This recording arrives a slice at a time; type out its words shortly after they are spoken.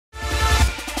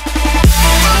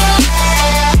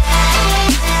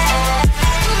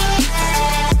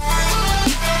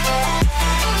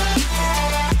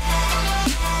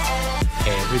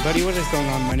what is going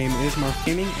on? My name is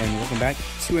MarfGaming, and welcome back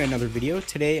to another video.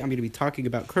 Today, I'm going to be talking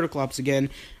about Critical Ops again.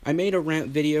 I made a rant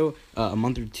video a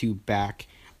month or two back,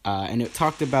 and it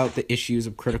talked about the issues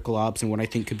of Critical Ops and what I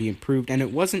think could be improved. And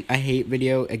it wasn't a hate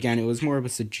video. Again, it was more of a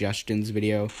suggestions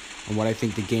video on what I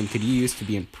think the game could use to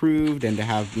be improved and to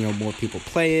have, more people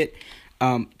play it.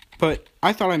 But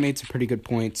I thought I made some pretty good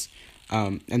points.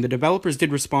 And the developers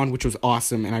did respond, which was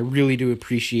awesome, and I really do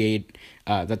appreciate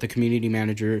that the community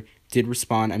manager did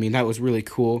respond. I mean, that was really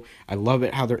cool. I love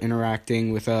it how they're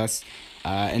interacting with us,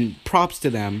 and props to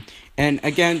them. And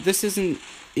again, this isn't,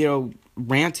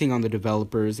 ranting on the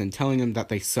developers and telling them that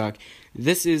they suck.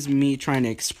 This is me trying to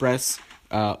express,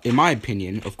 in my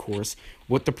opinion, of course,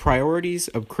 what the priorities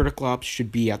of Critical Ops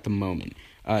should be at the moment.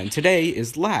 And today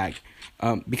is lag,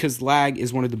 because lag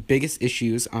is one of the biggest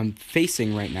issues I'm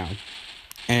facing right now.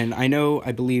 And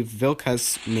I believe Vilk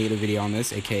has made a video on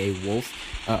this, aka Wolf,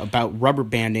 about rubber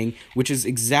banding, which is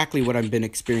exactly what I've been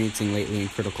experiencing lately in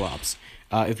Critical Ops.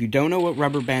 If you don't know what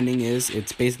rubber banding is,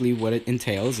 it's basically what it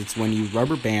entails. It's when you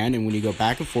rubber band and when you go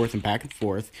back and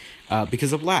forth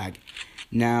because of lag.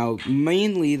 Now,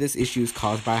 mainly this issue is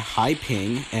caused by high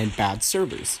ping and bad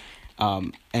servers.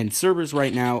 And servers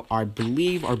right now, I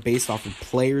believe, are based off of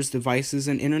players' devices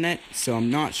and internet, so I'm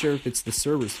not sure if it's the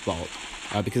server's fault,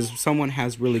 because if someone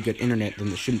has really good internet, then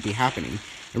this shouldn't be happening.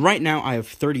 And right now, I have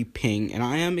 30 ping, and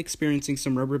I am experiencing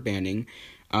some rubber banding,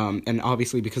 and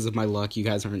obviously, because of my luck, you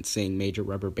guys aren't seeing major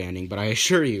rubber banding, but I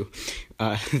assure you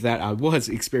that I was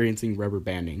experiencing rubber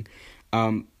banding.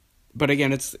 But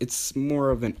again, it's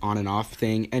more of an on and off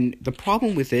thing, and the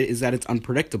problem with it is that it's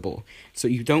unpredictable. So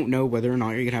you don't know whether or not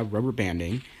you're going to have rubber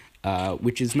banding,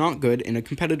 which is not good in a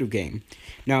competitive game.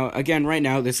 Now, again, right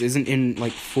now, this isn't in,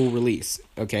 full release,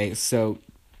 okay? So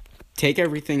take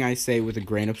everything I say with a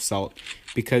grain of salt,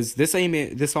 because this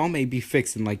all may be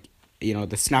fixed in,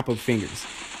 the snap of fingers.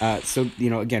 So,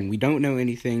 again, we don't know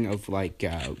anything of,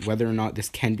 whether or not this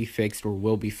can be fixed or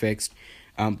will be fixed.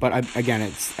 But I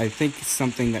think it's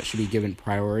something that should be given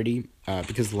priority,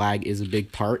 because lag is a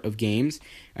big part of games,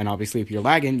 and obviously if you're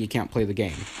lagging, you can't play the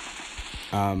game.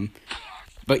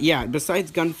 But yeah,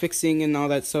 besides gun fixing and all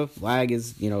that stuff, lag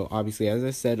is, obviously, as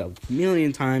I said a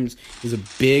million times, is a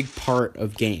big part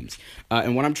of games.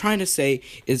 And what I'm trying to say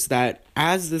is that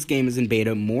as this game is in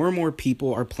beta, more and more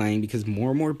people are playing because more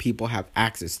and more people have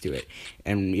access to it.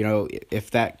 And,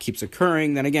 if that keeps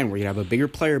occurring, then again, we're going to have a bigger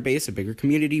player base, a bigger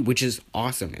community, which is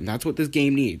awesome. And that's what this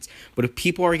game needs. But if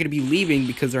people are going to be leaving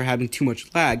because they're having too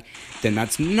much lag, then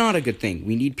that's not a good thing.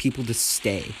 We need people to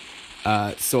stay.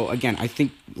 So again, I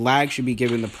think lag should be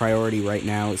given the priority right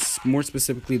now, more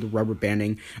specifically the rubber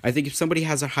banding. I think if somebody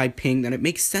has a high ping, then it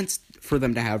makes sense for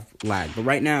them to have lag. But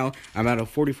right now, I'm at a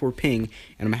 44 ping,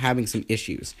 and I'm having some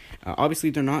issues. Obviously,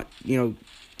 they're not,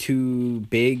 too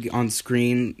big on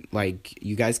screen,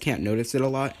 you guys can't notice it a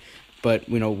lot. But,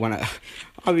 when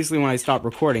I stop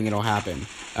recording, it'll happen.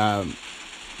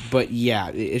 But yeah,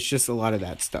 it's just a lot of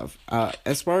that stuff.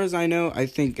 As far as I know, I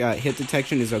think hit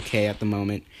detection is okay at the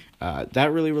moment.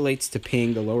 That really relates to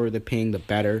ping. The lower the ping, the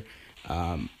better.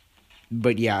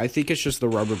 But yeah, I think it's just the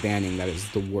rubber banding that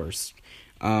is the worst.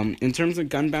 In terms of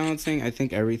gun balancing, I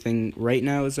think everything right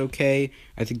now is okay.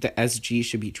 I think the SG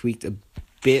should be tweaked a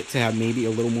bit to have maybe a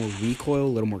little more recoil,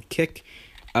 a little more kick.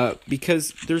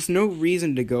 Because there's no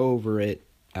reason to go over it,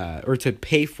 or to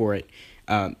pay for it,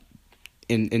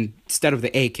 instead of the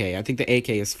AK. I think the AK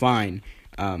is fine.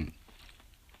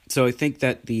 So I think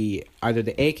that either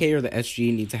the AK or the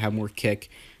SG need to have more kick.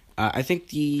 I think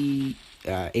the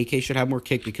AK should have more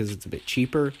kick because it's a bit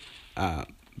cheaper.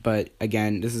 But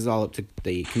again, this is all up to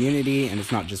the community, and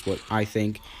it's not just what I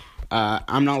think.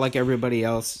 I'm not like everybody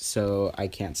else, so I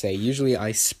can't say. Usually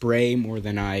I spray more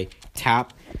than I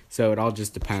tap, so it all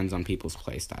just depends on people's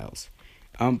play styles.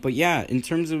 But yeah, in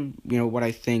terms of, what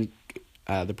I think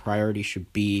the priority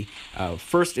should be,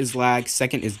 first is lag,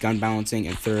 second is gun balancing,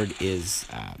 and third is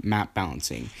map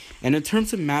balancing. And in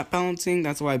terms of map balancing,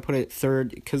 that's why I put it third,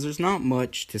 because there's not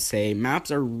much to say.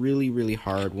 Maps are really, really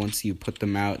hard once you put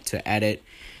them out to edit.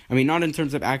 I mean, not in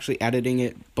terms of actually editing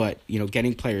it, but,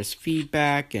 getting players'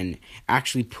 feedback and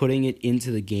actually putting it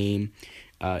into the game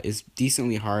is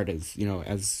decently hard,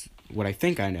 as what I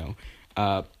think I know.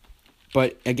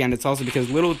 But again, it's also because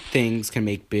little things can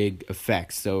make big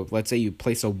effects. So let's say you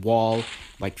place a wall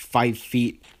 5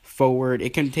 feet forward,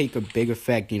 it can take a big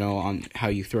effect, on how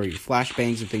you throw your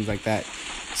flashbangs and things like that.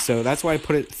 So that's why I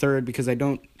put it third, because I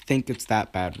don't think it's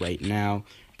that bad right now.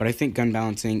 But I think gun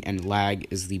balancing and lag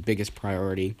is the biggest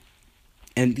priority.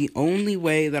 And the only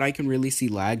way that I can really see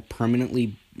lag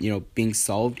permanently being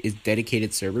solved is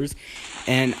dedicated servers.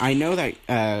 And I know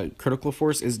that Critical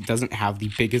Force doesn't have the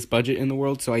biggest budget in the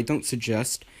world, so I don't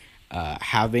suggest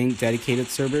having dedicated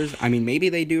servers. I mean, maybe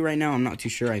they do right now. I'm not too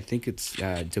sure. I think it's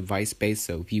device based.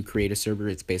 So if you create a server,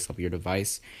 it's based off your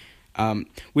device.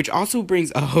 Which also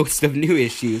brings a host of new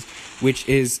issues, which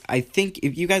is, I think,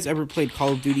 if you guys ever played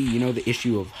Call of Duty, you know the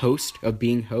issue of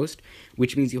being host,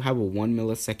 which means you have a 1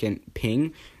 millisecond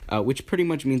ping, which pretty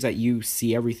much means that you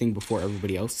see everything before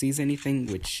everybody else sees anything,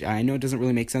 which I know doesn't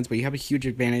really make sense, but you have a huge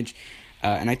advantage,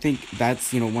 and I think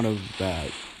that's, one of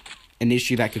an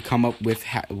issue that could come up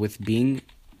with being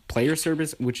player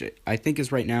servers, which I think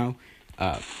is right now,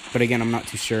 but again, I'm not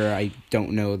too sure. I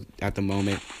don't know at the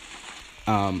moment.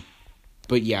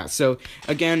 But yeah, so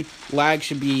again, lag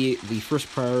should be the first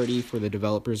priority for the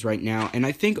developers right now. And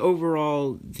I think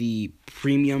overall the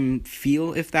premium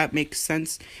feel, if that makes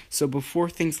sense. So before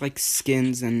things like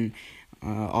skins and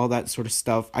all that sort of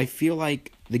stuff, I feel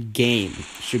like the game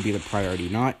should be the priority,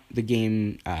 not the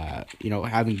game,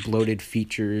 having bloated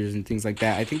features and things like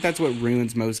that. I think that's what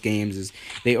ruins most games, is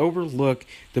they overlook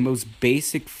the most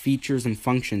basic features and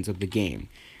functions of the game.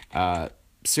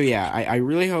 So yeah, I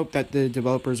really hope that the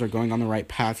developers are going on the right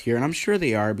path here, and I'm sure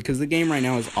they are, because the game right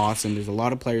now is awesome. There's a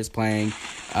lot of players playing.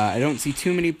 I don't see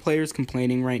too many players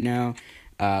complaining right now,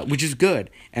 which is good,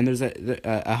 and there's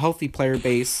a healthy player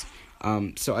base.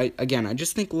 So I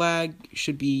just think lag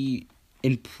should be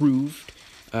improved,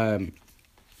 or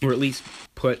at least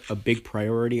put a big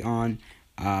priority on.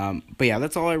 But yeah,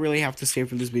 that's all I really have to say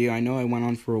for this video. I know I went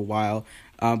on for a while.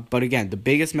 But again, the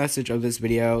biggest message of this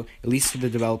video, at least to the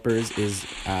developers, is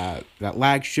that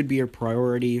lag should be a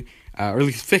priority, or at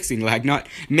least fixing lag, not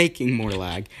making more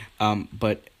lag.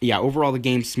 But yeah, overall the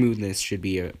game smoothness should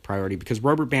be a priority, because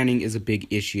rubber banding is a big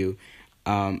issue,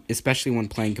 especially when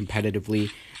playing competitively.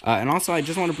 And also, I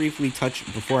just want to briefly touch,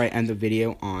 before I end the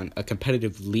video, on a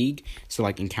competitive league. So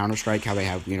like in Counter-Strike, how they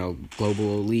have,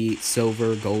 global elite,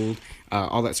 silver, gold,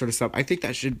 all that sort of stuff. I think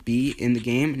that should be in the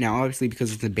game. Now, obviously,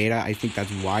 because it's a beta, I think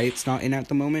that's why it's not in at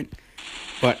the moment.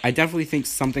 But I definitely think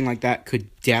something like that could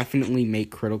definitely make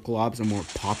Critical Ops a more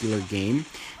popular game.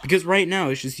 Because right now,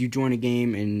 it's just you join a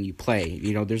game and you play.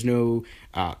 There's no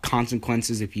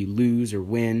consequences if you lose or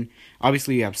win.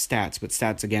 Obviously, you have stats, but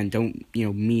stats, again, don't,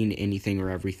 mean anything or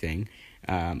everything.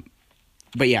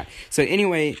 But yeah, so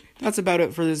anyway, that's about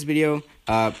it for this video.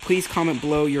 Please comment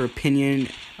below your opinion.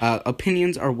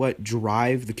 Opinions are what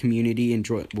drive the community and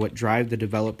what drive the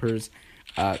developers.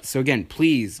 So again,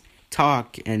 please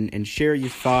talk and share your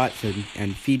thoughts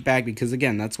and feedback, because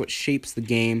again, that's what shapes the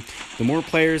game. The more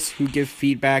players who give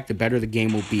feedback, the better the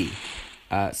game will be.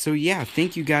 So yeah,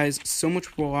 thank you guys so much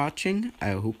for watching.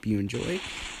 I hope you enjoy,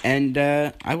 and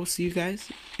I will see you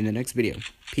guys in the next video.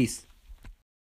 Peace.